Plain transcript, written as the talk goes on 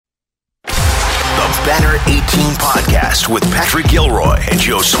The Banner 18 Podcast with Patrick Gilroy and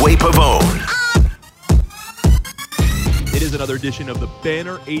Josue Pavone. It is another edition of the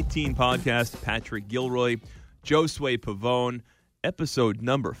Banner 18 Podcast. Patrick Gilroy, Josue Pavone, episode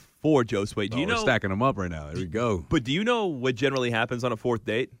number 4, Josue. Do you know? We're stacking them up right now. There we go. But do you know what generally happens on a fourth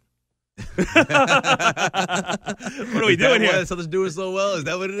date? What are we doing here? Something's doing so well. Is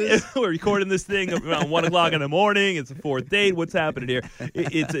that what it is? We're recording this thing around 1 o'clock in the morning. It's a fourth date. What's happening here?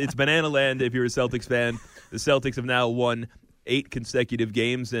 It's Banana Land if you're a Celtics fan. The Celtics have now won 8 consecutive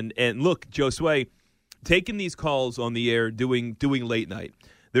games. And look, Josue, taking these calls on the air, doing late night,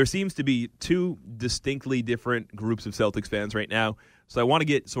 there seems to be 2 distinctly different groups of Celtics fans right now. So I want to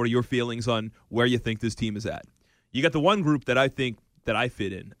get sort of your feelings on where you think this team is at. You got the one group that I think that I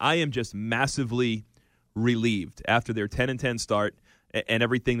fit in. I am just massively relieved after their 10-10 start and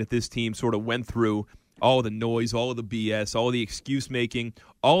everything that this team sort of went through, all the noise, all of the BS, all the excuse-making,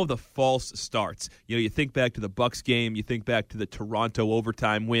 all of the false starts. You know, you think back to the Bucks game, you think back to the Toronto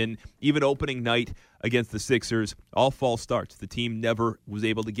overtime win, even opening night against the Sixers, all false starts. The team never was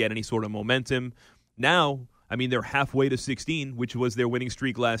able to get any sort of momentum. Now, I mean, they're halfway to 16, which was their winning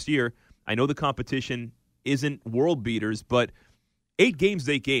streak last year. I know the competition isn't world beaters, but 8 games is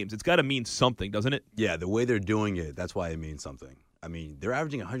 8 games. It's got to mean something, doesn't it? Yeah, the way they're doing it, that's why it means something. I mean, they're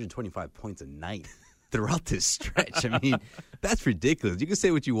averaging 125 points a night throughout this stretch. I mean, that's ridiculous. You can say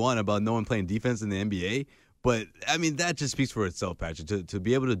what you want about no one playing defense in the NBA, but, I mean, that just speaks for itself, Patrick. To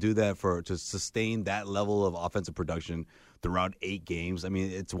be able to do that, to sustain that level of offensive production throughout 8 games, I mean,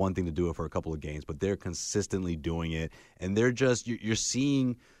 it's one thing to do it for a couple of games, but they're consistently doing it, and they're just, you're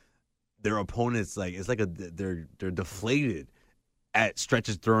seeing their opponents, like, it's like they're deflated at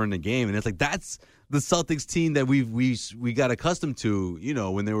stretches during the game, and it's like that's the Celtics team that we got accustomed to, you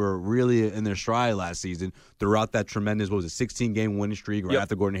know, when they were really in their stride last season throughout that tremendous 16-game winning streak right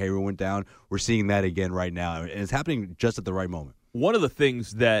after Gordon Hayward went down. We're seeing that again right now, and it's happening just at the right moment. One of the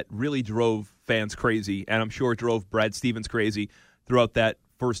things that really drove fans crazy, and I'm sure it drove Brad Stevens crazy throughout that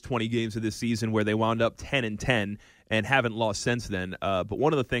first 20 games of this season where they wound up 10-10 and haven't lost since then. But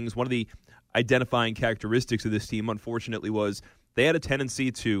one of the identifying characteristics of this team, unfortunately, was they had a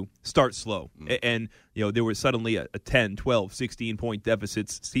tendency to start slow. And, you know, there was suddenly a 10, 12, 16-point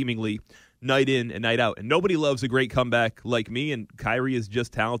deficits seemingly night in and night out. And nobody loves a great comeback like me, and Kyrie is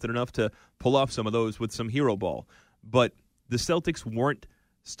just talented enough to pull off some of those with some hero ball. But the Celtics weren't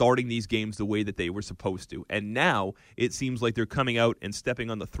starting these games the way that they were supposed to. And now it seems like they're coming out and stepping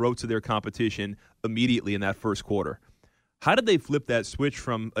on the throats of their competition immediately in that first quarter. How did they flip that switch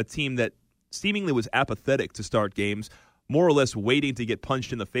from a team that seemingly was apathetic to start games, more or less waiting to get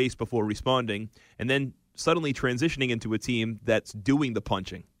punched in the face before responding, and then suddenly transitioning into a team that's doing the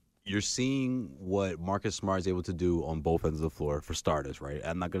punching? You're seeing what Marcus Smart is able to do on both ends of the floor, for starters, right?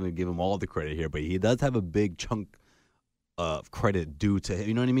 I'm not going to give him all the credit here, but he does have a big chunk of credit due to him.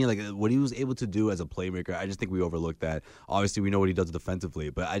 You know what I mean? Like, what he was able to do as a playmaker, I just think we overlooked that. Obviously, we know what he does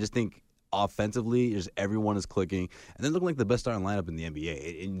defensively, but I just think offensively, just everyone is clicking, and they're looking like the best starting lineup in the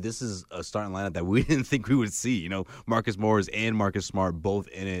NBA. And this is a starting lineup that we didn't think we would see. You know, Marcus Morris and Marcus Smart both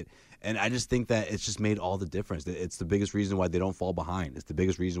in it. And I just think that it's just made all the difference. It's the biggest reason why they don't fall behind. It's the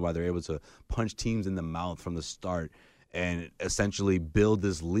biggest reason why they're able to punch teams in the mouth from the start and essentially build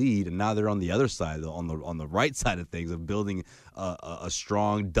this lead. And now they're on the other side, on the right side of things, of building a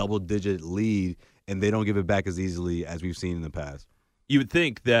strong double-digit lead, and they don't give it back as easily as we've seen in the past. You would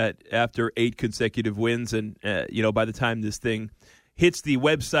think that after 8 consecutive wins and, by the time this thing hits the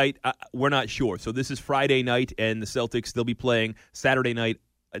website, we're not sure. So this is Friday night, and the Celtics, they'll be playing Saturday night,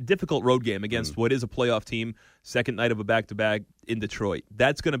 a difficult road game against what is a playoff team, second night of a back-to-back in Detroit.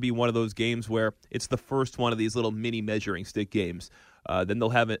 That's going to be one of those games where it's the first one of these little mini measuring stick games. Then they'll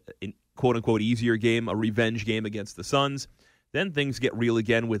have a quote-unquote easier game, a revenge game against the Suns. Then things get real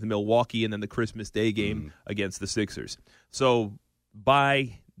again with Milwaukee and then the Christmas Day game against the Sixers. So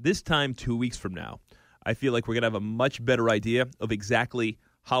by this time 2 weeks from now, I feel like we're going to have a much better idea of exactly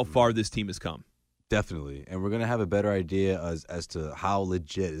how far this team has come. Definitely. And we're going to have a better idea as to how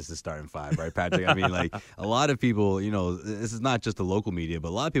legit is the starting five, right, Patrick? I mean, like, a lot of people, you know, this is not just the local media, but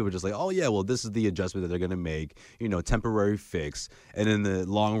a lot of people are just like, oh, yeah, well, this is the adjustment that they're going to make, you know, temporary fix. And in the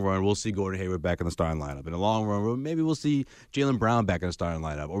long run, we'll see Gordon Hayward back in the starting lineup. In the long run, maybe we'll see Jaylen Brown back in the starting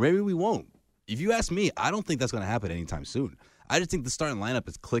lineup. Or maybe we won't. If you ask me, I don't think that's going to happen anytime soon. I just think the starting lineup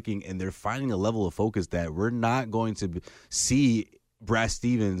is clicking, and they're finding a level of focus that we're not going to see Brad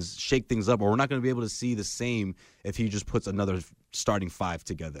Stevens shake things up, or we're not going to be able to see the same if he just puts another starting five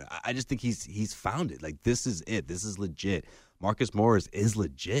together. I just think he's found it. Like, this is it. This is legit. Marcus Morris is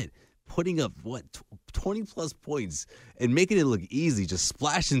legit. putting up 20 plus points and making it look easy, just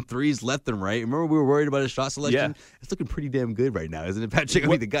splashing threes left and right. Remember we were worried about his shot selection? Yeah. It's looking pretty damn good right now, isn't it, Patrick? I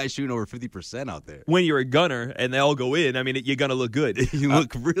mean, the guy's shooting over 50% out there. When you're a gunner and they all go in, I mean, you're going to look good. You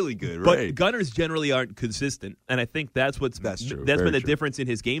look really good, but right? gunners generally aren't consistent, and I think that's true. That's Very been the true. difference in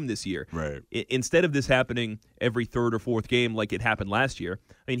his game this year. Right. Instead of this happening every third or fourth game like it happened last year,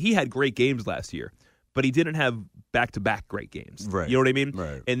 I mean, he had great games last year, but he didn't have back-to-back great games. Right. You know what I mean?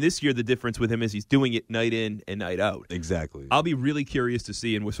 Right. And this year, the difference with him is he's doing it night in and night out. Exactly. I'll be really curious to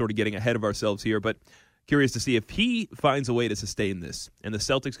see, and we're sort of getting ahead of ourselves here, but curious to see if he finds a way to sustain this and the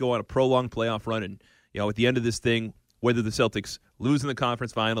Celtics go on a prolonged playoff run and, at the end of this thing, whether the Celtics lose in the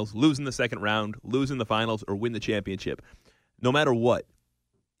conference finals, lose in the second round, lose in the finals, or win the championship. No matter what,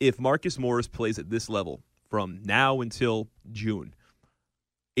 if Marcus Morris plays at this level from now until June,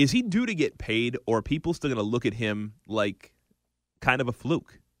 is he due to get paid, or are people still going to look at him like kind of a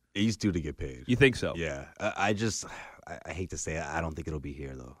fluke? He's due to get paid. You think so? Yeah. I hate to say it. I don't think it'll be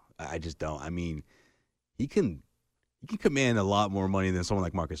here, though. I just don't. I mean, he can command a lot more money than someone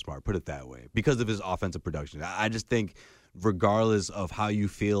like Marcus Smart, put it that way, because of his offensive production. I just think regardless of how you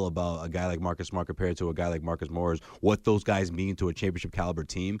feel about a guy like Marcus Smart compared to a guy like Marcus Morris, what those guys mean to a championship caliber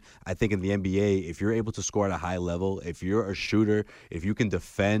team, I think in the NBA, if you're able to score at a high level, if you're a shooter, if you can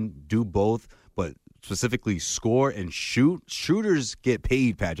defend, do both, but specifically score and shoot, shooters get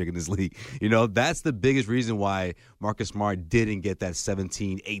paid, Patrick, in this league. That's the biggest reason why Marcus Smart didn't get that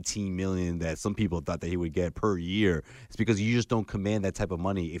 17, 18 million that some people thought that he would get per year. It's because you just don't command that type of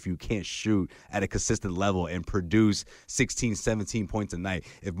money if you can't shoot at a consistent level and produce 16, 17 points a night.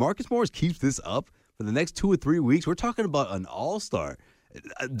 If Marcus Morris keeps this up for the next 2 or 3 weeks, we're talking about an all-star.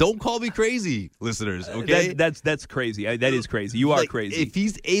 Don't call me crazy, listeners, okay? That's crazy. That is crazy. You are crazy. If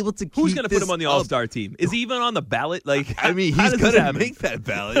he's able to keep Who's going to put him on the up- All-Star team? Is he even on the ballot? Like, I mean, how he's does going this to happen? make that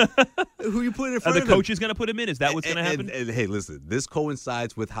ballot. Who you putting in Are front the of him? coaches going to put him in? Is that what's going to happen? And hey, listen, this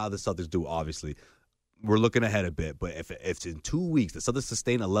coincides with how the Celtics do, obviously. We're looking ahead a bit, but if in 2 weeks the Celtics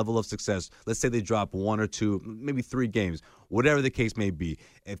sustain a level of success, let's say they drop 1 or 2, maybe 3 games, whatever the case may be,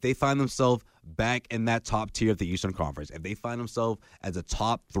 if they find themselves back in that top tier of the Eastern Conference, if they find themselves as a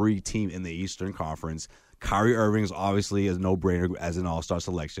top 3 team in the Eastern Conference, Kyrie Irving is obviously a no-brainer as an all-star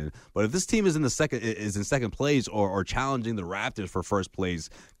selection. But if this team is in second place or challenging the Raptors for first place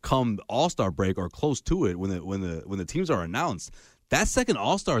come All-Star break or close to it when the teams are announced, that second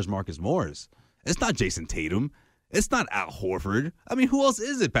all-star is Marcus Morris. It's not Jason Tatum. It's not Al Horford. I mean, who else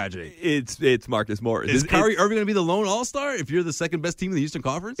is it, Patrick? It's Marcus Morris. Is Kyrie Irving going to be the lone all-star if you're the second best team in the Eastern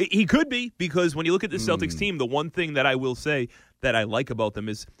Conference? He could be, because when you look at the Celtics team, the one thing that I will say that I like about them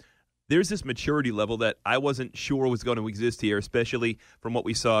is there's this maturity level that I wasn't sure was going to exist here, especially from what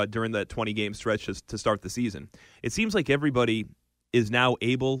we saw during that 20-game stretch to start the season. It seems like everybody is now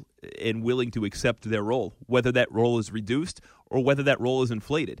able and willing to accept their role, whether that role is reduced or whether that role is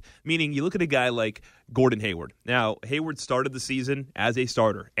inflated. Meaning, you look at a guy like Gordon Hayward. Now, Hayward started the season as a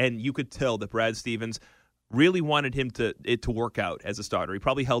starter, and you could tell that Brad Stevens really wanted him to work out as a starter. He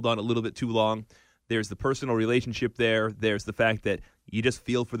probably held on a little bit too long. There's the personal relationship there. There's the fact that you just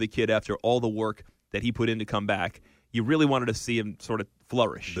feel for the kid after all the work that he put in to come back. You really wanted to see him sort of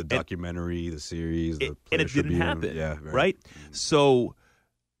flourish. The documentary, the series, the and it didn't happen, yeah, right? So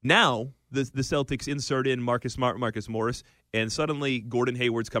now the Celtics insert in Marcus Smart, Marcus Morris, and suddenly Gordon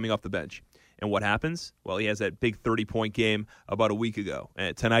Hayward's coming off the bench. And what happens? Well, he has that big 30-point game about a week ago.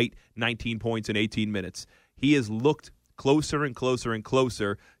 And tonight, 19 points in 18 minutes. He has looked closer and closer and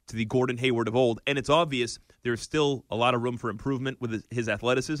closer to the Gordon Hayward of old. And it's obvious there's still a lot of room for improvement with his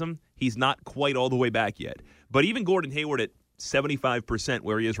athleticism. He's not quite all the way back yet. But even Gordon Hayward at 75%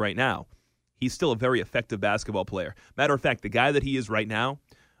 where he is right now, he's still a very effective basketball player. Matter of fact, the guy that he is right now,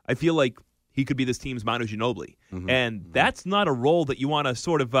 I feel like he could be this team's Manu Ginobili. And that's not a role that you want to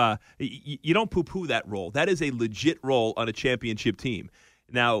sort of you don't poo-poo that role. That is a legit role on a championship team.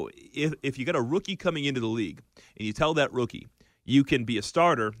 Now, if you got a rookie coming into the league and you tell that rookie you can be a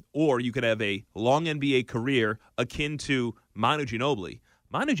starter or you can have a long NBA career akin to Manu Ginobili,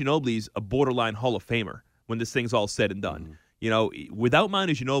 Manu Ginobili is a borderline Hall of Famer when this thing's all said and done. Without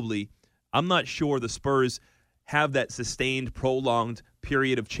Manu Ginobili, I'm not sure the Spurs have that sustained, prolonged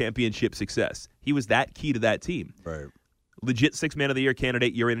period of championship success. He was that key to that team. Right. Legit 6th Man of the Year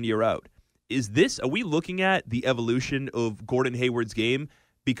candidate year in and year out. Are we looking at the evolution of Gordon Hayward's game?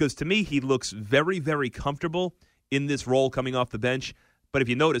 Because to me, he looks very, very comfortable in this role coming off the bench. But if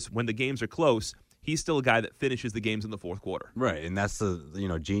you notice, when the games are close, he's still a guy that finishes the games in the fourth quarter. Right, and that's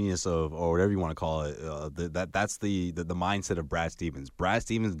the genius of, or whatever you want to call it. That's the mindset of Brad Stevens. Brad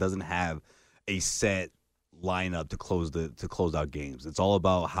Stevens doesn't have a set lineup to close out games. It's all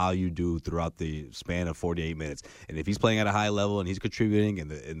about how you do throughout the span of 48 minutes. And if he's playing at a high level and he's contributing,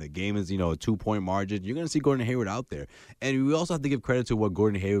 and the game is a 2-point margin, you're going to see Gordon Hayward out there. And we also have to give credit to what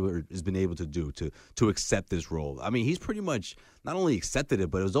Gordon Hayward has been able to do to accept this role. I mean, he's pretty much not only accepted it,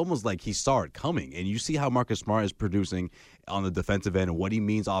 but it was almost like he saw it coming. And you see how Marcus Smart is producing on the defensive end and what he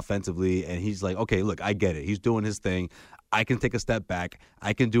means offensively. And he's like, okay, look, I get it. He's doing his thing. I can take a step back.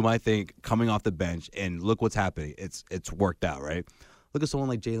 I can do my thing coming off the bench, and look what's happening. It's worked out, right? Look at someone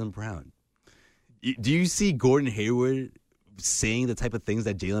like Jaylen Brown. Do you see Gordon Hayward saying the type of things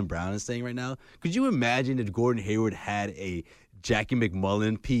that Jaylen Brown is saying right now? Could you imagine if Gordon Hayward had a Jackie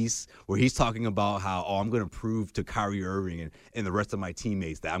McMullen piece where he's talking about how, I'm going to prove to Kyrie Irving and the rest of my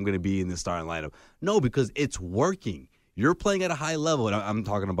teammates that I'm going to be in the starting lineup? No, because it's working. You're playing at a high level, and I'm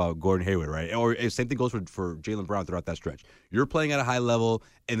talking about Gordon Hayward, right? Or same thing goes for Jaylen Brown throughout that stretch. You're playing at a high level,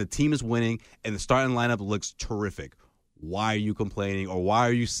 and the team is winning, and the starting lineup looks terrific. Why are you complaining, or why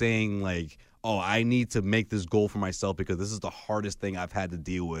are you saying, like, I need to make this goal for myself because this is the hardest thing I've had to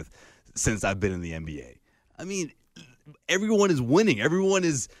deal with since I've been in the NBA? I mean, everyone is winning. Everyone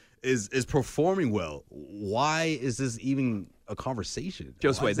is performing well. Why is this even a conversation?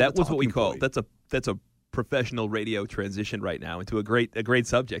 Josue, that was what we call that's a professional radio transition right now into a great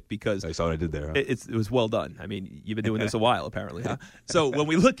subject, because I saw what I did there. Huh? It was well done. I mean, you've been doing this a while, apparently. Huh? So when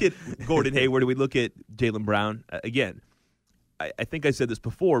we look at Gordon Hayward and we look at Jaylen Brown, again, I think I said this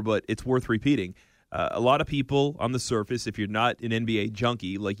before, but it's worth repeating. A lot of people on the surface, if you're not an NBA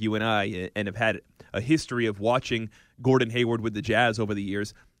junkie like you and I, and have had a history of watching Gordon Hayward with the Jazz over the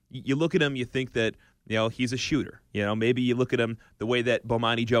years, you look at him, you think that he's a shooter. Maybe you look at him the way that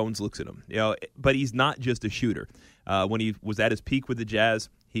Bomani Jones looks at him. But he's not just a shooter. When he was at his peak with the Jazz,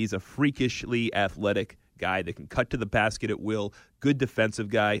 he's a freakishly athletic guy that can cut to the basket at will, good defensive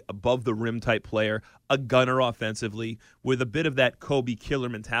guy, above the rim type player, a gunner offensively, with a bit of that Kobe killer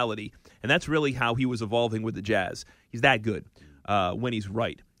mentality. And that's really how he was evolving with the Jazz. He's that good when he's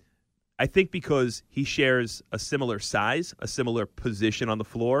right. I think because he shares a similar size, a similar position on the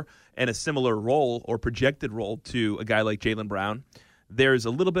floor, and a similar role or projected role to a guy like Jaylen Brown, there's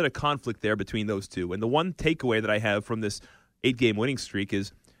a little bit of conflict there between those two. And the one takeaway that I have from this 8-game winning streak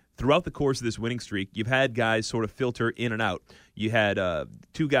is throughout the course of this winning streak, you've had guys sort of filter in and out. You had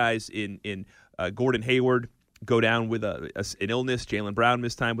two guys in Gordon Hayward go down with an illness. Jaylen Brown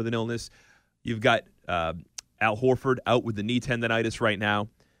missed time with an illness. You've got Al Horford out with the knee tendonitis right now.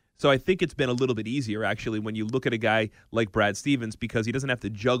 So I think it's been a little bit easier, actually, when you look at a guy like Brad Stevens, because he doesn't have to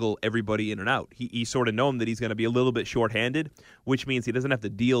juggle everybody in and out. He's sort of known that he's going to be a little bit shorthanded, which means he doesn't have to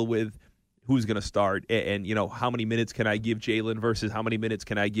deal with who's going to start and how many minutes can I give Jaylen versus how many minutes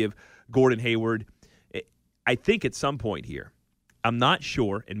can I give Gordon Hayward. I think at some point here, I'm not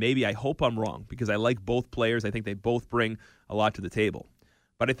sure, and maybe I hope I'm wrong, because I like both players. I think they both bring a lot to the table.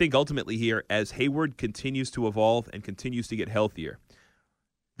 But I think ultimately here, as Hayward continues to evolve and continues to get healthier,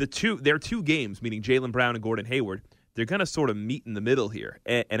 their two games, meaning Jaylen Brown and Gordon Hayward, they're going to sort of meet in the middle here.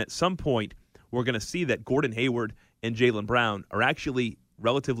 And at some point, we're going to see that Gordon Hayward and Jaylen Brown are actually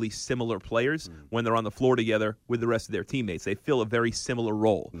relatively similar players when they're on the floor together with the rest of their teammates. They fill a very similar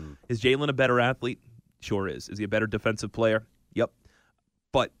role. Is Jaylen a better athlete? Sure is. Is he a better defensive player? Yep.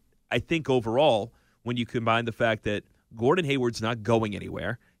 But I think overall, when you combine the fact that Gordon Hayward's not going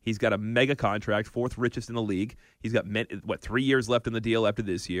anywhere, he's got a mega contract, fourth richest in the league. He's got 3 years left in the deal after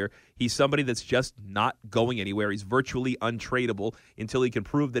this year. He's somebody that's just not going anywhere. He's virtually untradeable until he can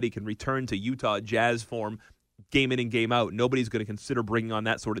prove that he can return to Utah Jazz form game in and game out. Nobody's going to consider bringing on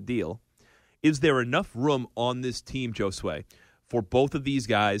that sort of deal. Is there enough room on this team, Josue, for both of these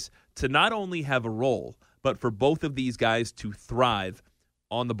guys to not only have a role, but for both of these guys to thrive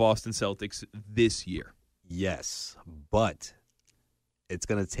on the Boston Celtics this year? Yes, but it's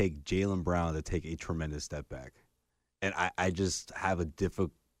going to take Jaylen Brown to take a tremendous step back. And I just have a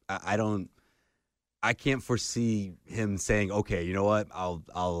difficult – I can't foresee him saying, okay, you know what,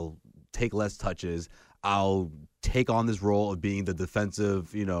 I'll take less touches. I'll take on this role of being the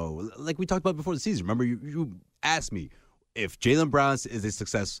defensive, like we talked about before the season. Remember, you asked me, if Jaylen Brown is a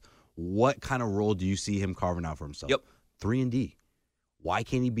success, what kind of role do you see him carving out for himself? Yep. 3-and-D. Why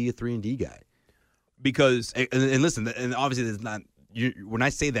can't he be a 3-and-D guy? Because and listen, and obviously it's not. When I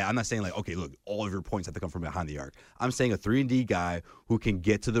say that, I'm not saying like, okay, look, all of your points have to come from behind the arc. I'm saying a 3-and-D guy who can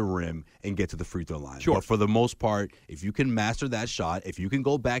get to the rim and get to the free throw line. Sure. But for the most part, if you can master that shot, if you can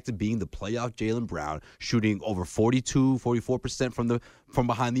go back to being the playoff Jaylen Brown, shooting over 42, 44% from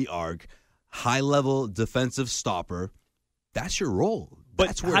behind the arc, high-level defensive stopper, that's your role.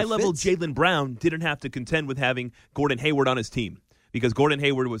 But high-level Jaylen Brown didn't have to contend with having Gordon Hayward on his team because Gordon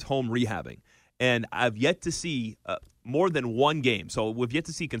Hayward was home rehabbing. And I've yet to see more than one game. So we've yet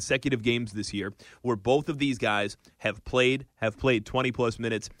to see consecutive games this year where both of these guys have played 20-plus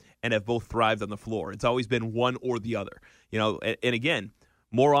minutes and have both thrived on the floor. It's always been one or the other. And again,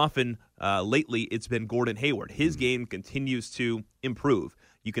 more often lately, it's been Gordon Hayward. His game continues to improve.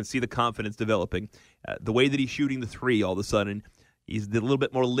 You can see the confidence developing. The way that he's shooting the three all of a sudden, he's a little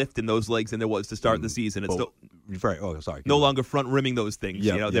bit more lift in those legs than there was to start the season. It's no longer front rimming those things.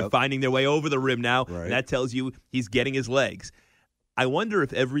 They're finding their way over the rim now, and that tells you he's getting his legs. I wonder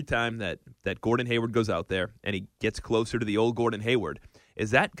if every time that Gordon Hayward goes out there and he gets closer to the old Gordon Hayward,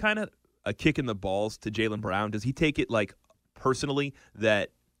 is that kind of a kick in the balls to Jaylen Brown? Does he take it like personally that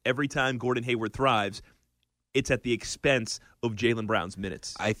every time Gordon Hayward thrives, it's at the expense of Jaylen Brown's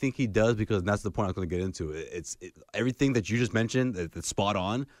minutes? I think he does, because that's the point I was going to get into. It's everything that you just mentioned, it's spot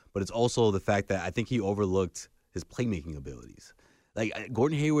on, but it's also the fact that I think he overlooked his playmaking abilities. Like,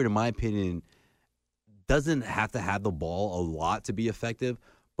 Gordon Hayward, in my opinion, doesn't have to have the ball a lot to be effective,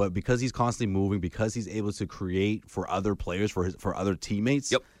 but because he's constantly moving, because he's able to create for other players, for other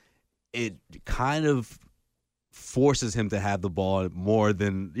teammates, it kind of forces him to have the ball more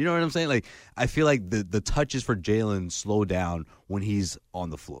than, you know what I'm saying? Like, I feel like the touches for Jaylen slow down when he's on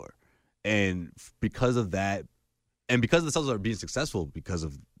the floor. And because of that, and because the Celtics are being successful because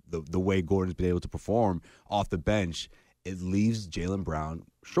of the way Gordon's been able to perform off the bench, it leaves Jaylen Brown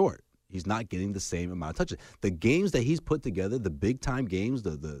short. He's not getting the same amount of touches. The games that he's put together, the big-time games,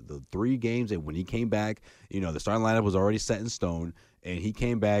 the 3 games, and when he came back, the starting lineup was already set in stone, and he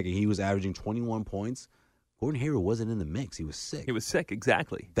came back and he was averaging 21 points. Gordon Hayward wasn't in the mix. He was sick. He was sick,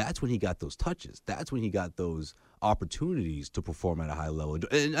 exactly. That's when he got those touches. That's when he got those opportunities to perform at a high level.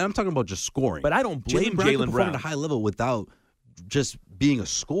 And I'm talking about just scoring. But I don't blame Jaylen Brown at a high level without just being a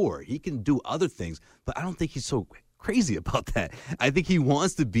scorer. He can do other things, but I don't think he's so crazy about that. I think he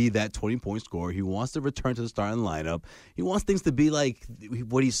wants to be that 20-point scorer. He wants to return to the starting lineup. He wants things to be like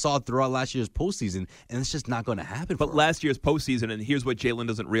what he saw throughout last year's postseason, and it's just not going to happen for him. Last year's postseason, and here's what Jaylen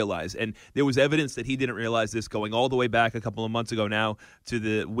doesn't realize, and there was evidence that he didn't realize this going all the way back a couple of months ago now to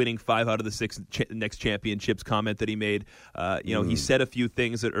the winning 5 out of the 6 next championships comment that he made. He said a few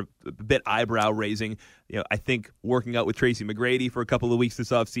things that are a bit eyebrow-raising. I think working out with Tracy McGrady for a couple of weeks this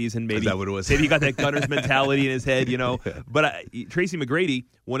offseason, maybe. Is that what it was? Maybe he got that gunner's mentality in his head, But Tracy McGrady,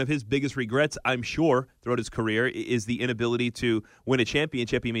 one of his biggest regrets, I'm sure, throughout his career, is the inability to win a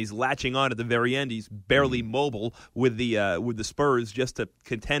championship. I mean, he's latching on at the very end. He's barely mobile with the Spurs just to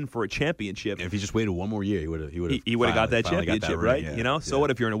contend for a championship. And if he just waited one more year, he would have got that championship, right? Yeah. So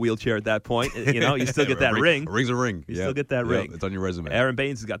what if you're in a wheelchair at that point? You still get that ring. A ring's a ring. You still get that ring. It's on your resume. Aaron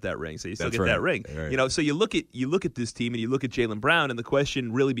Baines has got that ring, so you still That's get right. that ring. Right. So you look at this team and you look at Jaylen Brown, and the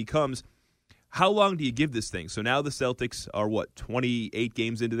question really becomes, how long do you give this thing? So now the Celtics are, 28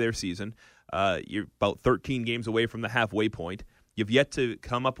 games into their season. You're about 13 games away from the halfway point. You've yet to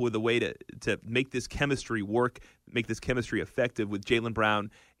come up with a way to make this chemistry work, make this chemistry effective with Jaylen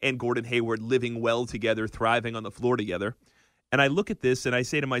Brown and Gordon Hayward living well together, thriving on the floor together. And I look at this and I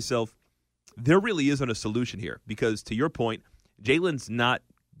say to myself, there really isn't a solution here, because to your point, Jaylen's not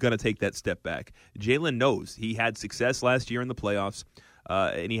going to take that step back. Jaylen knows he had success last year in the playoffs,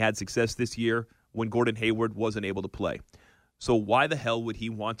 and he had success this year when Gordon Hayward wasn't able to play. So why the hell would he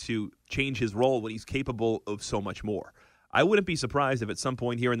want to change his role when he's capable of so much more? I wouldn't be surprised if at some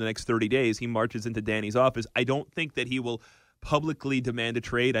point here in the next 30 days he marches into Danny's office. I don't think that he will publicly demand a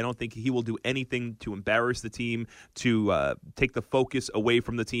trade. I don't think he will do anything to embarrass the team, to take the focus away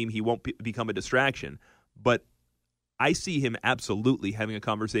from the team. He won't become a distraction. But I see him absolutely having a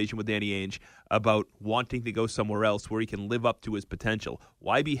conversation with Danny Ainge about wanting to go somewhere else where he can live up to his potential.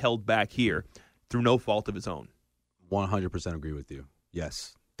 Why be held back here through no fault of his own? 100% agree with you.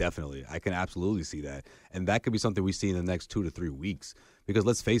 Yes, definitely. I can absolutely see that. And that could be something we see in the next 2 to 3 weeks. Because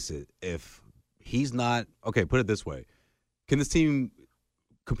let's face it, if he's not – okay, put it this way. Can this team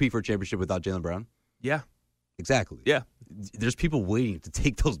compete for a championship without Jaylen Brown? Yeah. Exactly. Yeah. There's people waiting to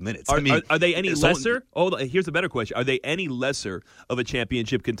take those minutes. Are they any lesser? Here's a better question. Are they any lesser of a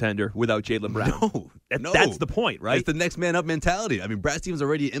championship contender without Jaylen Brown? No. That's the point, right? It's the next man up mentality. I mean, Brad Stevens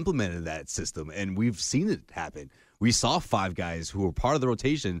already implemented that system, and we've seen it happen. We saw 5 guys who were part of the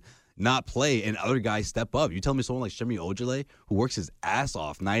rotation not play and other guys step up. You tell me someone like Semi Ojeleye, who works his ass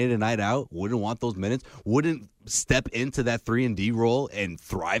off night in and night out, wouldn't want those minutes, wouldn't step into that 3-and-D role and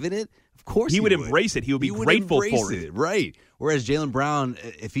thrive in it? Of course he would embrace it. He would be grateful for it. Right. Whereas Jaylen Brown,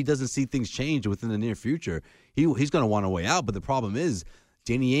 if he doesn't see things change within the near future, he's going to want a way out. But the problem is,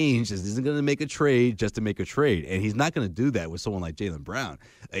 Danny Ainge isn't going to make a trade just to make a trade. And he's not going to do that with someone like Jaylen Brown.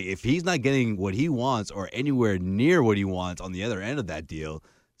 If he's not getting what he wants or anywhere near what he wants on the other end of that deal,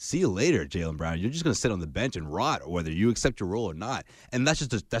 see you later, Jaylen Brown. You're just going to sit on the bench and rot, whether you accept your role or not. And that's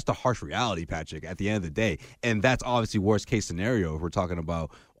the harsh reality, Patrick, at the end of the day. And that's obviously worst case scenario if we're talking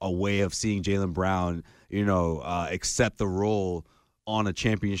about a way of seeing Jaylen Brown, accept the role on a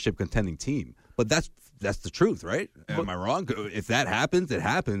championship contending team. But that's the truth, right? Am I wrong? If that happens, it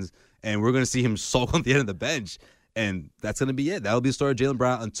happens, and we're going to see him sulk on the end of the bench. And that's going to be it. That'll be the story of Jaylen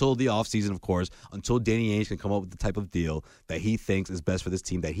Brown until the offseason, of course, until Danny Ainge can come up with the type of deal that he thinks is best for this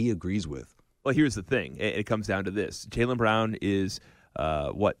team that he agrees with. Well, here's the thing. It comes down to this. Jaylen Brown is,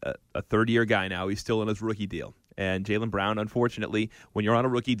 a third-year guy now. He's still on his rookie deal. And Jaylen Brown, unfortunately, when you're on a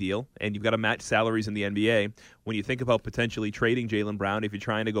rookie deal and you've got to match salaries in the NBA, when you think about potentially trading Jaylen Brown, if you're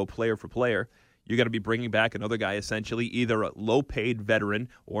trying to go player for player, you got to be bringing back another guy, essentially either a low-paid veteran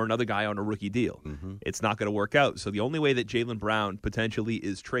or another guy on a rookie deal. Mm-hmm. It's not going to work out. So the only way that Jaylen Brown potentially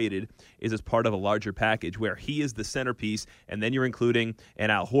is traded is as part of a larger package where he is the centerpiece, and then you're including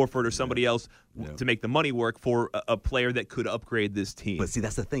an Al Horford or somebody else to make the money work for a player that could upgrade this team. But see,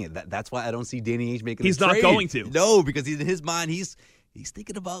 that's the thing. That's why I don't see Danny Ainge making. He's the not trade. going to. No, because in his mind, he's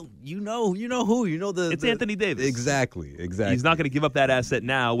thinking about who It's Anthony Davis. Exactly. He's not going to give up that asset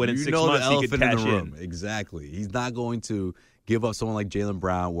now when in 6 months he could cash in. Exactly. He's not going to give up someone like Jaylen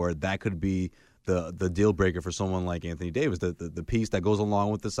Brown, where that could be the deal breaker for someone like Anthony Davis, the piece that goes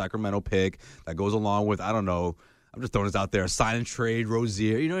along with the Sacramento pick, that goes along with, I don't know, I'm just throwing this out there, sign and trade,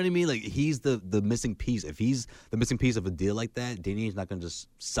 Rozier. You know what I mean? Like, he's the missing piece. If he's the missing piece of a deal like that, Danny Ainge's not going to just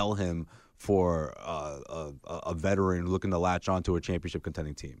sell him for a veteran looking to latch on to a championship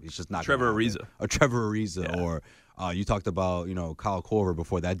contending team. He's just not Trevor Ariza. Or Trevor Ariza, or you talked about Kyle Korver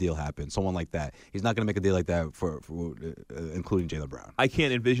before that deal happened. Someone like that. He's not going to make a deal like that for including Jaylen Brown. I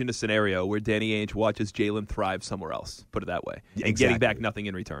can't envision a scenario where Danny Ainge watches Jaylen thrive somewhere else. Put it that way, and getting back nothing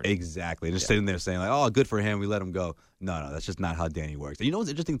in return. Exactly. And just sitting there saying like, "Oh, good for him. We let him go." No, that's just not how Danny works. And you know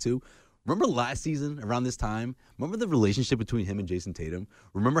what's interesting too? Remember last season, around this time, remember the relationship between him and Jason Tatum?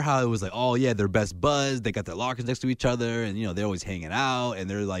 Remember how it was like, oh, yeah, they're best buds. They got their lockers next to each other, and, they're always hanging out, and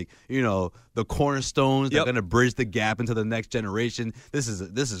they're like, the cornerstones that are going to bridge the gap into the next generation. This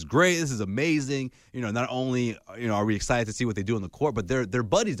is great. This is amazing. Not only, are we excited to see what they do on the court, but they're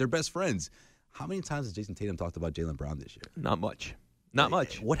buddies. They're best friends. How many times has Jason Tatum talked about Jaylen Brown this year? Not much. Not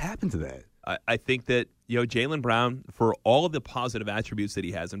much. What happened to that? I think that, Jaylen Brown, for all of the positive attributes that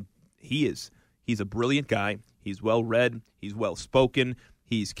he has, and he's a brilliant guy. He's well-read. He's well-spoken.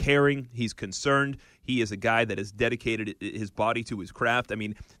 He's caring. He's concerned. He is a guy that has dedicated his body to his craft. I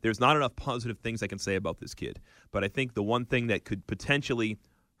mean, there's not enough positive things I can say about this kid. But I think the one thing that could potentially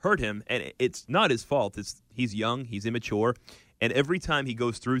hurt him, and it's not his fault, he's young, he's immature, and every time he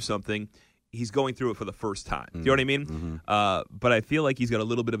goes through something, he's going through it for the first time. Do you know what I mean? Mm-hmm. But I feel like he's got a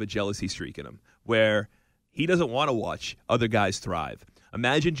little bit of a jealousy streak in him where he doesn't want to watch other guys thrive.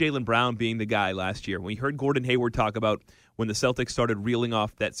 Imagine Jaylen Brown being the guy last year. When we heard Gordon Hayward talk about when the Celtics started reeling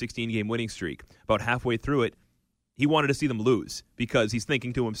off that 16-game winning streak, about halfway through it, he wanted to see them lose because he's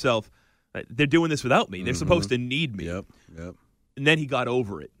thinking to himself, they're doing this without me. They're supposed to need me. Yep. And then he got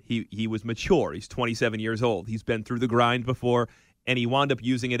over it. He was mature. He's 27 years old. He's been through the grind before, and he wound up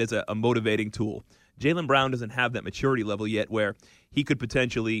using it as a motivating tool. Jaylen Brown doesn't have that maturity level yet where he could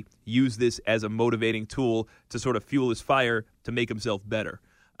potentially use this as a motivating tool to sort of fuel his fire to make himself better.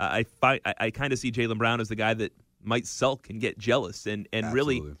 I kind of see Jaylen Brown as the guy that might sulk and get jealous, and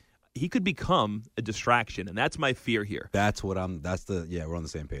really he could become a distraction, and that's my fear here. We're on the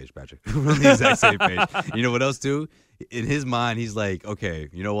same page, Patrick. We're on the exact same page. You know what else, too? In his mind, he's like, okay,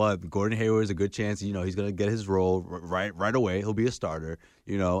 you know what? Gordon Hayward is a good chance. He's going to get his role right away. He'll be a starter.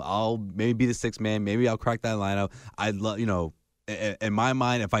 I'll maybe be the sixth man. Maybe I'll crack that lineup. I'd love, in my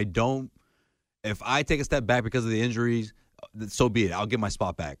mind, if I take a step back because of the injuries, so be it. I'll get my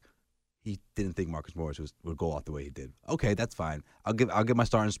spot back. He didn't think Marcus Morris would go off the way he did. Okay, that's fine. I'll get my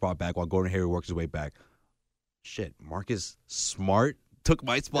starting spot back while Gordon Hayward works his way back. Shit, Marcus Smart took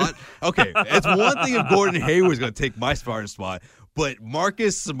my spot. Okay, it's one thing if Gordon Hayward's going to take my starting spot, but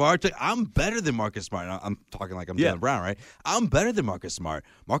Marcus Smart, I'm better than Marcus Smart. I'm talking like I'm Jaylen Brown, right? I'm better than Marcus Smart.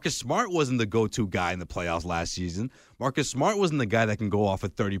 Marcus Smart wasn't the go-to guy in the playoffs last season. Marcus Smart wasn't the guy that can go off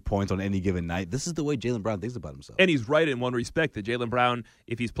at 30 points on any given night. This is the way Jaylen Brown thinks about himself. And he's right in one respect that Jaylen Brown,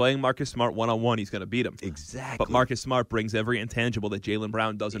 if he's playing Marcus Smart one-on-one, he's going to beat him. Exactly. But Marcus Smart brings every intangible that Jaylen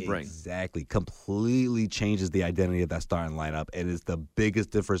Brown doesn't bring. Exactly. Completely changes the identity of that starting lineup and is the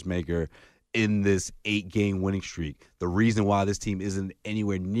biggest difference maker in this 8-game winning streak. The reason why this team isn't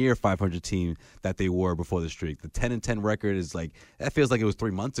anywhere near 500 team that they were before the streak. The 10-10 record is like, that feels like it was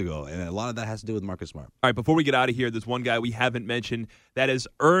 3 months ago, and a lot of that has to do with Marcus Smart. All right, before we get out of here, there's one guy we haven't mentioned that has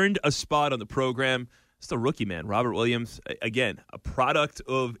earned a spot on the program. Just a rookie, man. Robert Williams, again, a product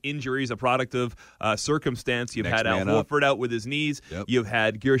of injuries, a product of circumstance. You've Next had Al man up. Horford out with his knees. Yep. You've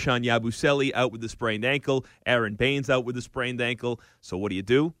had Gershon Yabusele out with the sprained ankle. Aaron Baines out with the sprained ankle. So what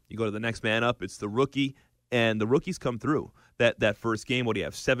do? You go to the next man up. It's the rookie, and the rookies come through. That first game, what do you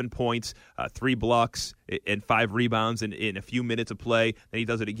have? 7 points, 3 blocks, and 5 rebounds in a few minutes of play. Then he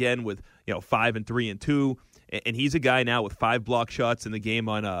does it again with 5 and 3 and 2. And he's a guy now with 5 block shots in the game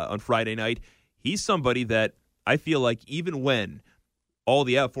on Friday night. He's somebody that I feel like even when all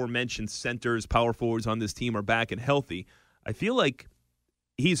the aforementioned centers, power forwards on this team are back and healthy, I feel like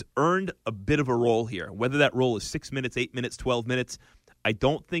he's earned a bit of a role here. Whether that role is 6 minutes, 8 minutes, 12 minutes, I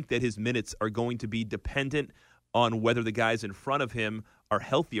don't think that his minutes are going to be dependent on whether the guys in front of him are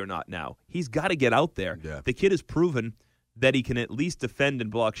healthy or not now. He's got to get out there. Yeah. The kid has proven that he can at least defend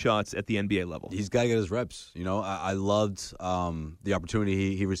and block shots at the NBA level. He's got to get his reps. I loved the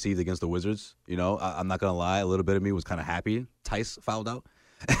opportunity he received against the Wizards. I'm not going to lie. A little bit of me was kind of happy. Tice fouled out.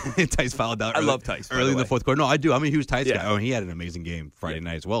 Tice fouled out. I love Tice. Early in the fourth quarter. No, I do. I'm a huge Tice Yeah. guy. Oh, and he had an amazing game Friday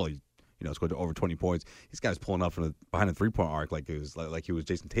night as well. He scored over 20 points. These guys pulling up from behind the 3-point arc like he was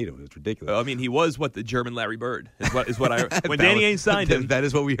Jason Tatum. It was ridiculous. I mean, he was the German Larry Bird is what I when Danny Ainge signed him. That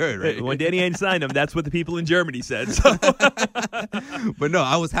is what we heard, right? When Danny Ainge signed him, that's what the people in Germany said. So. But no,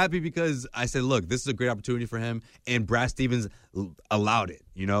 I was happy because I said, look, this is a great opportunity for him, and Brad Stevens allowed it.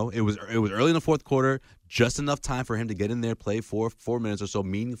 It was early in the fourth quarter, just enough time for him to get in there, play 4 minutes or so,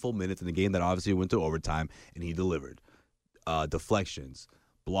 meaningful minutes in the game that obviously went to overtime, and he delivered. Deflections.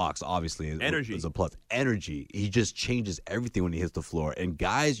 Blocks, obviously, Energy. is a plus. Energy. He just changes everything when he hits the floor. And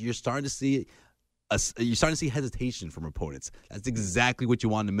guys, you're starting to see hesitation from opponents. That's exactly what you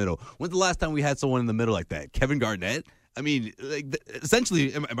want in the middle. When's the last time we had someone in the middle like that? Kevin Garnett. I mean,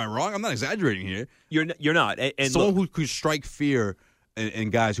 essentially, am I wrong? I'm not exaggerating here. You're not. And someone who could strike fear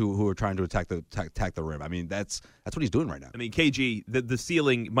in guys who are trying to attack the rim. I mean, that's what he's doing right now. I mean, KG, the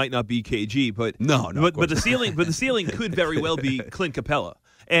ceiling might not be KG, but but the ceiling could very well be Clint Capella.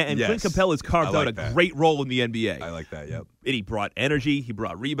 And Yes. Clint Capella's carved out a great role in the NBA. I like that. Yep. And he brought energy, he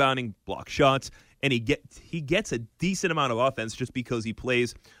brought rebounding, block shots, and he gets a decent amount of offense just because he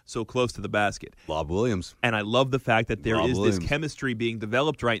plays so close to the basket. Bob Williams. And I love the fact that there is Williams. this chemistry being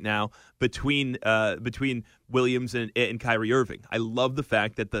developed right now between Williams and Kyrie Irving. I love the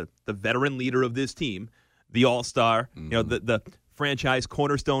fact that the veteran leader of this team, the all-star, the franchise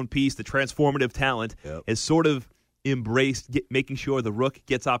cornerstone piece, the transformative talent, is sort of embraced making sure the Rook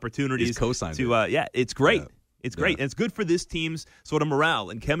gets opportunities. He's co-signed to it's great. Yeah. It's great. And it's good for this team's sort of morale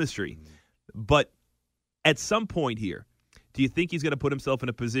and chemistry. But at some point here, do you think he's going to put himself in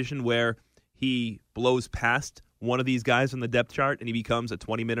a position where he blows past one of these guys on the depth chart and he becomes a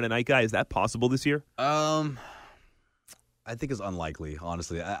 20-minute-a-night guy? Is that possible this year? I think it's unlikely,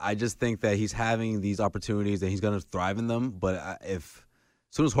 honestly. I just think that he's having these opportunities and he's going to thrive in them. But as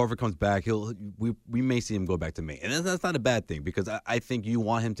soon as Horford comes back, we may see him go back to Maine. And that's not a bad thing because I think you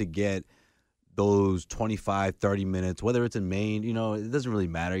want him to get those 25, 30 minutes, whether it's in Maine, it doesn't really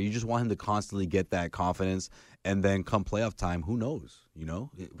matter. You just want him to constantly get that confidence. And then come playoff time, who knows? Who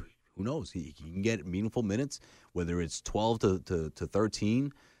knows? He can get meaningful minutes, whether it's 12 to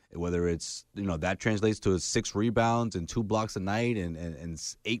 13, whether it's, that translates to 6 rebounds and 2 blocks a night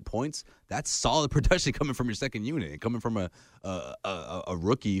and 8 points. That's solid production coming from your second unit and coming from a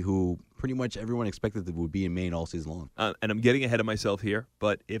rookie who pretty much everyone expected that would be in Maine all season long. And I'm getting ahead of myself here,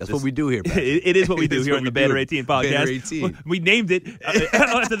 but if that's what we do here, Pat. it is what we do here on the Banner 18 podcast. Banner 18. We named it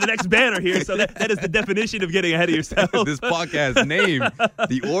after the next banner here, so that is the definition of getting ahead of yourself. This podcast name,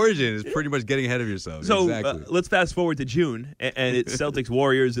 the origin is pretty much getting ahead of yourself. So exactly. Let's fast forward to June, and it's Celtics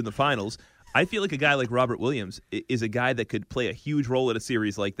Warriors in the finals. I feel like a guy like Robert Williams is a guy that could play a huge role in a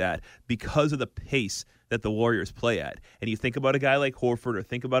series like that because of the pace that the Warriors play at. And you think about a guy like Horford or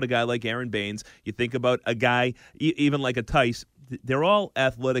think about a guy like Aaron Baines, you think about a guy even like a Tice, they're all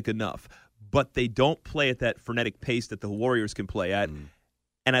athletic enough, but they don't play at that frenetic pace that the Warriors can play at.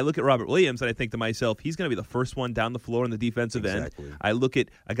 And I look at Robert Williams and I think to myself, he's going to be the first one down the floor in the defensive end. I look at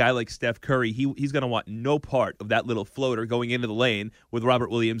a guy like Steph Curry, he's going to want no part of that little floater going into the lane with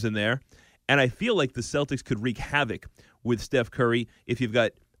Robert Williams in there. And I feel like the Celtics could wreak havoc with Steph Curry if you've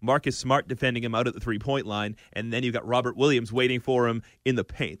got Marcus Smart defending him out at the three-point line, and then you've got Robert Williams waiting for him in the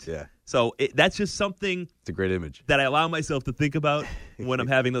paint. Yeah. So that's just something It's a great image. that I allow myself to think about when I'm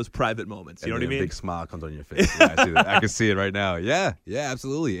having those private moments. You know what I mean? A big smile comes on your face. Yeah, I see that. I can see it right now. Yeah,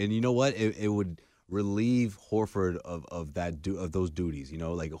 absolutely. And you know what? It would relieve Horford of those duties.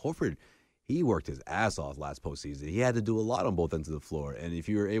 Like Horford, he worked his ass off last postseason. He had to do a lot on both ends of the floor. And if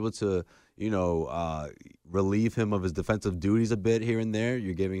you were able to, relieve him of his defensive duties a bit here and there,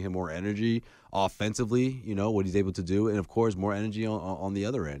 you're giving him more energy offensively, what he's able to do. And, of course, more energy on the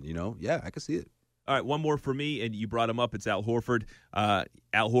other end, Yeah, I can see it. All right, one more for me, and you brought him up. It's Al Horford.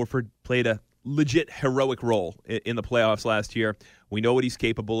 Al Horford played a legit heroic role in the playoffs last year. We know what he's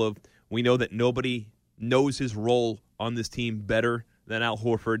capable of. We know that nobody knows his role on this team better than Al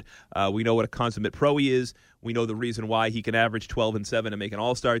Horford. We know what a consummate pro he is. We know the reason why he can average 12 and 7 and make an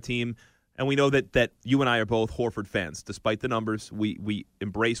all-star team. And we know that you and I are both Horford fans. Despite the numbers, we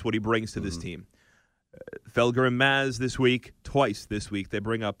embrace what he brings to this team. Felger and Maz twice this week, they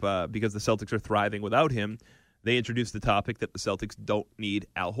bring up, because the Celtics are thriving without him, they introduced the topic that the Celtics don't need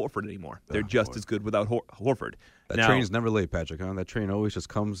Al Horford anymore. They're just as good without Horford. That train's never late, Patrick. Huh? That train always just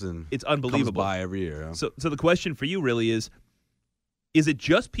comes and it's unbelievable. Comes by every year. Huh? So the question for you really is it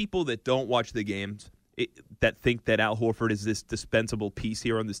just people that don't watch the games that think that Al Horford is this dispensable piece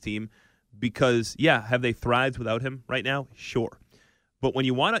here on this team? Because, have they thrived without him right now? Sure. But when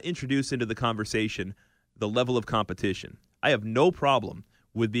you want to introduce into the conversation the level of competition, I have no problem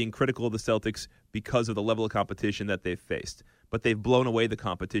with being critical of the Celtics because of the level of competition that they've faced. But they've blown away the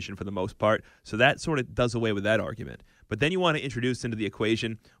competition for the most part, so that sort of does away with that argument. But then you want to introduce into the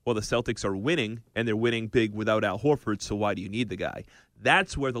equation, well, the Celtics are winning, and they're winning big without Al Horford, so why do you need the guy?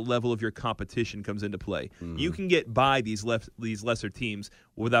 That's where the level of your competition comes into play. You can get by these lesser teams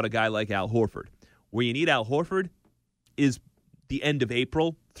without a guy like Al Horford. Where you need Al Horford is the end of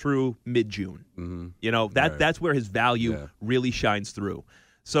April through mid-June. That's where his value really shines through.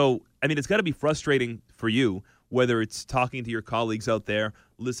 So, it's got to be frustrating for you, whether it's talking to your colleagues out there,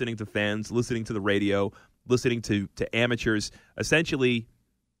 listening to fans, listening to the radio, listening to amateurs, essentially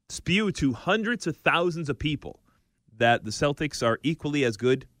spew to hundreds of thousands of people that the Celtics are equally as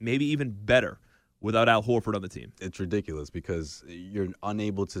good, maybe even better, without Al Horford on the team. It's ridiculous because you're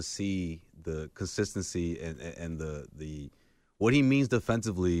unable to see the consistency and the what he means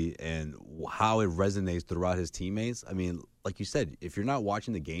defensively and how it resonates throughout his teammates. Like you said, if you're not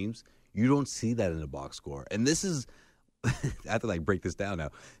watching the games, you don't see that in the box score. And this is, I have to break this down now.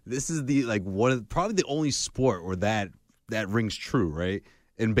 This is probably the only sport where that rings true, right?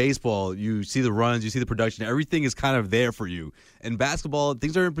 In baseball, you see the runs, you see the production, everything is kind of there for you. In basketball,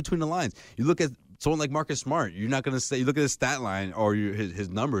 things are in between the lines. You look at someone like Marcus Smart, you're not going to say, you look at his stat line or his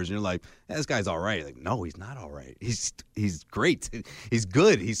numbers, and you're like, this guy's all right. No, he's not all right. He's great. He's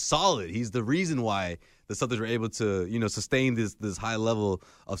good. He's solid. He's the reason why the Celtics were able to, sustain this high level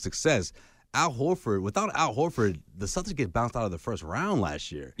of success. Without Al Horford, the Celtics get bounced out of the first round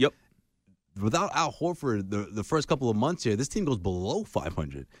last year. Yep. Without Al Horford, the first couple of months here, this team goes below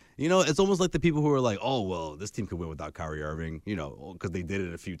 500. It's almost like the people who are like, oh, well, this team could win without Kyrie Irving, because they did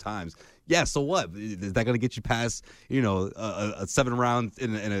it a few times. Yeah, so what? Is that going to get you past, a 7-round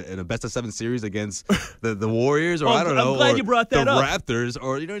in a best-of-7 series against the Warriors? Or I don't know. I'm glad you brought that up. The Raptors,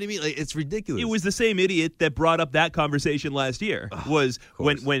 or you know what I mean? It's ridiculous. It was the same idiot that brought up that conversation last year.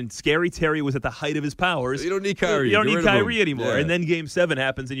 When Scary Terry was at the height of his powers. You don't need Kyrie. You don't need Kyrie anymore. Yeah. And then Game 7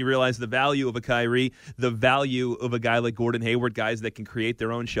 happens, and you realize the value of a Kyrie, the value of a guy like Gordon Hayward, guys that can create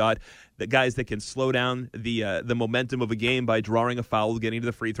their own shot, the guys that can slow down the momentum of a game by drawing a foul, getting to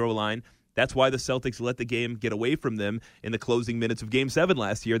the free throw line. That's why the Celtics let the game get away from them in the closing minutes of Game 7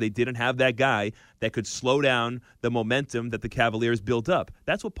 last year. They didn't have that guy that could slow down the momentum that the Cavaliers built up.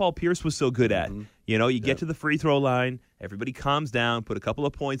 That's what Paul Pierce was so good at. You get to the free throw line, everybody calms down, put a couple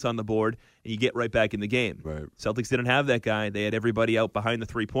of points on the board, and you get right back in the game. Right. Celtics didn't have that guy. They had everybody out behind the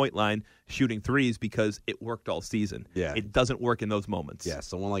three-point line shooting threes because it worked all season. Yeah. It doesn't work in those moments. Yeah,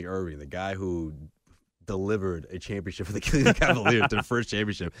 someone like Irving, the guy who delivered a championship for the Cleveland Cavaliers, their first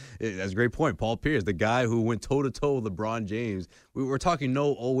championship. That's a great point. Paul Pierce, the guy who went toe-to-toe with LeBron James. We're talking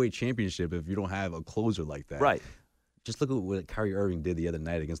no 0-8 championship if you don't have a closer like that. Right. Just look at what Kyrie Irving did the other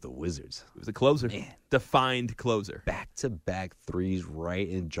night against the Wizards. It was a closer. Defined closer. Back-to-back threes right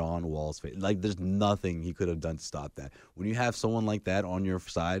in John Wall's face. There's nothing he could have done to stop that. When you have someone like that on your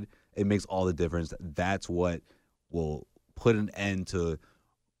side, it makes all the difference. That's what will put an end to,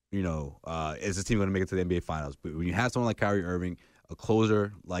 is this team going to make it to the NBA Finals? But when you have someone like Kyrie Irving, a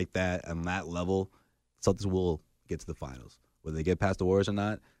closer like that, on that level, Celtics will get to the Finals. Whether they get past the Warriors or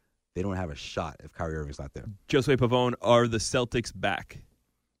not, they don't have a shot if Kyrie Irving's not there. Josue Pavone, are the Celtics back?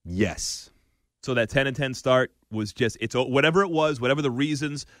 Yes. So that 10-10 start was just, it's whatever it was, whatever the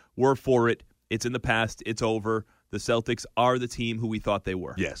reasons were for it, it's in the past, it's over. The Celtics are the team who we thought they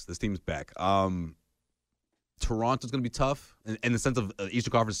were. Yes, this team's back. Toronto's going to be tough in the sense of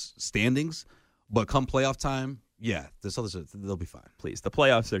Eastern Conference standings, but come playoff time, Yeah, they'll be fine. Please, the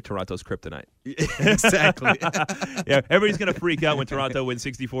playoffs are Toronto's kryptonite. Exactly. Yeah, everybody's going to freak out when Toronto wins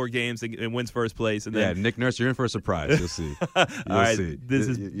 64 games and wins first place. And then, Nick Nurse, you're in for a surprise. You'll see.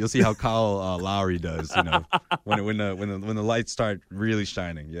 You'll see how Kyle Lowry does. When the lights start really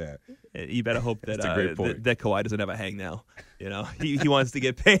shining. Yeah. You better hope that a great point. that Kawhi doesn't have a hang now. He wants to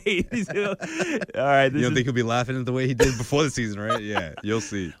get paid. All right. You don't think he'll be laughing at the way he did before the season, right? Yeah, you'll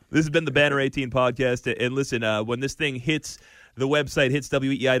see. This has been the Banner 18 podcast. And listen, when this thing hits the website, hits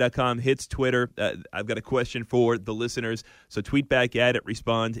WEEI.com, hits Twitter, I've got a question for the listeners. So tweet back at it,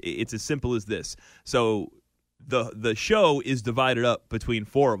 respond. It's as simple as this. So the show is divided up between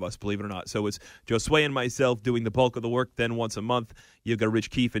four of us, believe it or not. So it's Josue and myself doing the bulk of the work. Then once a month, you've got Rich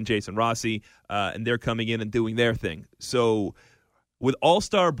Keefe and Jason Rossi, and they're coming in and doing their thing. So with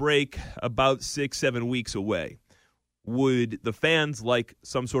All-Star break about 6-7 weeks away, would the fans like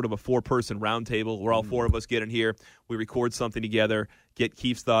some sort of a four-person roundtable where all four of us get in here, we record something together, get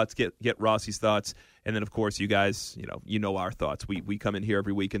Keefe's thoughts, get Rossi's thoughts, and then, of course, you guys, you know our thoughts. We come in here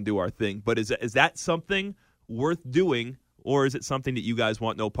every week and do our thing. But is that something worth doing, or is it something that you guys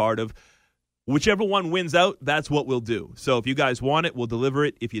want no part of? Whichever one wins out, that's what we'll do. So if you guys want it, we'll deliver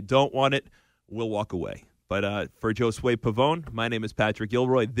it. If you don't want it, we'll walk away. But for Josue Pavone, my name is Patrick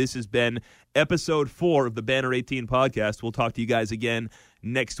Gilroy. This has been episode 4 of the Banner 18 podcast. We'll talk to you guys again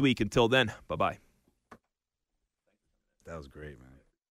next week. Until then, bye-bye. That was great, man.